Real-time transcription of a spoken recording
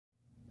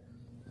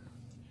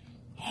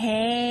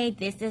Hey,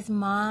 this is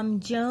Mom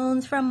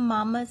Jones from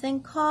Mamas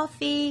and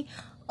Coffee.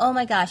 Oh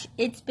my gosh,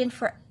 it's been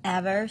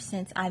forever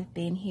since I've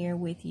been here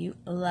with you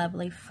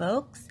lovely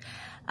folks.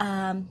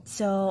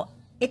 So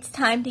it's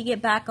time to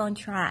get back on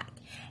track.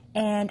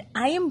 And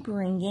I am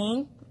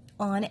bringing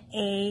on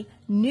a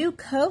new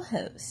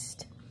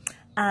co-host.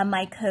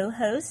 My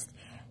co-host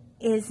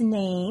is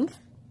named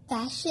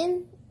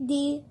Fashion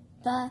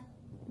Diva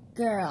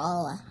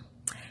Girl.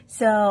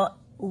 So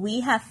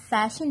we have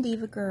Fashion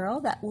Diva Girl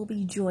that will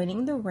be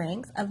joining the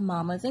ranks of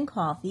Mamas and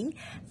Coffee.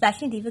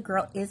 Fashion Diva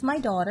Girl is my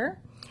daughter,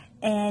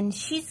 and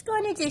she's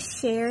going to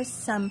just share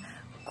some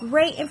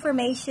great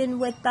information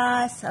with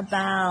us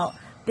about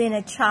being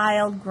a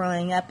child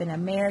growing up in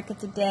America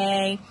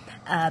today,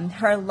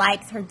 her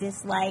likes, her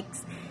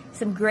dislikes,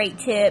 some great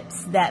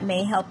tips that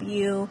may help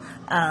you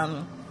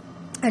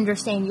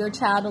understand your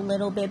child a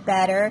little bit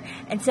better.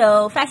 And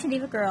so, Fashion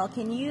Diva Girl,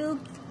 can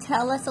you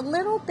tell us a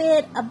little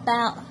bit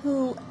about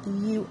who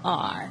you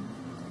are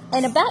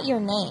and about your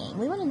name?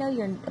 We want to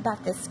know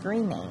about the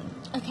screen name.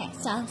 Okay,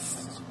 so I'll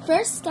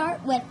first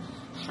start with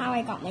how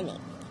I got my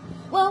name.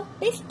 Well,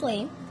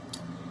 basically,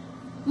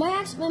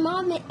 my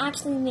mom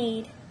actually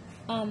made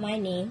my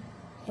name,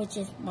 which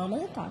is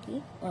Mama's and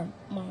Coffee, or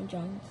Mom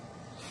Jones.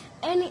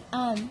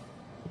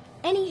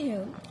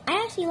 Anywho,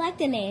 I actually like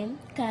the name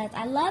because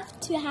I love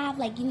to have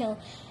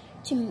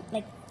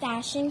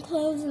fashion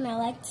clothes, and I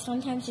like to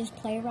sometimes just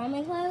play around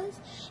my clothes.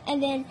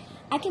 And then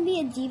I can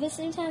be a diva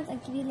sometimes. I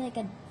can be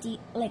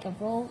like a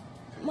role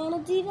model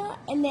diva,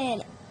 and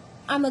then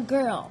I'm a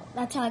girl.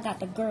 That's how I got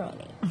the girl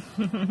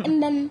name.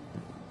 And then,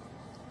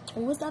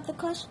 what was that the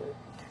question?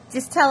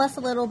 Just tell us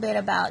a little bit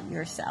about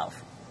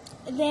yourself.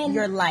 Then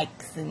your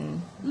likes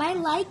and my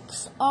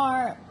likes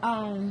are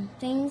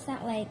things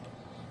that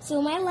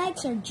So my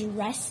likes are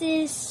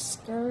dresses,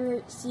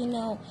 skirts,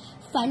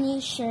 funny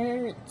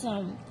shirts.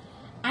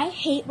 I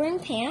hate wearing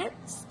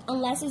pants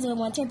unless it's in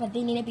winter, but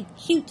they need to be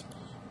cute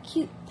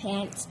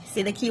pants.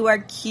 See the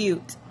keyword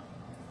cute.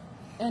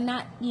 And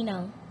not,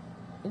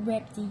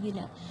 ripped,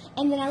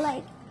 And then I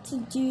like to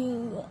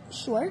do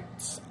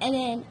shorts. And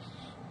then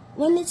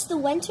when it's the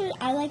winter,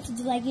 I like to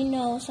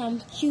do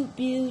some cute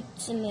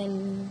boots. And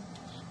then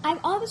I've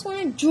always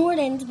wanted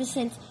Jordans, but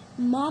since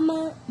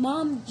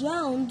Mom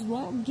Jones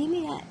won't give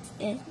me that.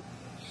 And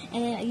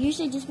then I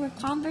usually just wear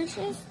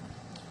Converses.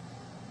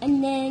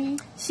 And then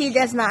she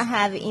does not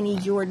have any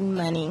Jordan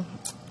money.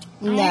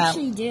 No. I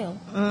actually do.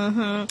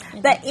 Mm-hmm.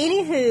 But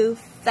anywho,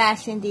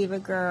 Fashion Diva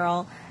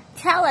Girl,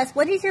 tell us,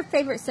 what is your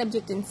favorite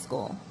subject in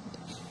school?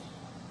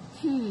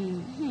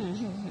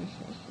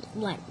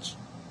 Lunch.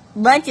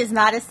 Lunch is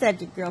not a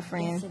subject,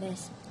 girlfriend.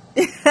 Yes,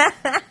 it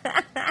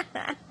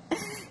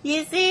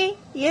is.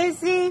 You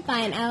see?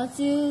 Fine, I'll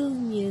do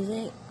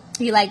music.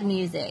 You like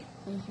music?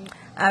 Mm-hmm.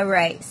 All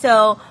right.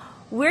 So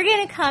we're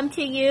going to come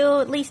to you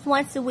at least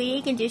once a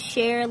week and just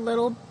share a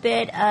little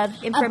bit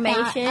of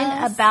information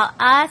about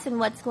us and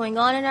what's going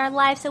on in our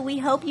life. So we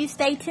hope you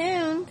stay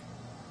tuned.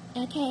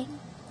 Okay.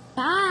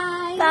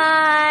 Bye.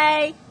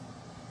 Bye.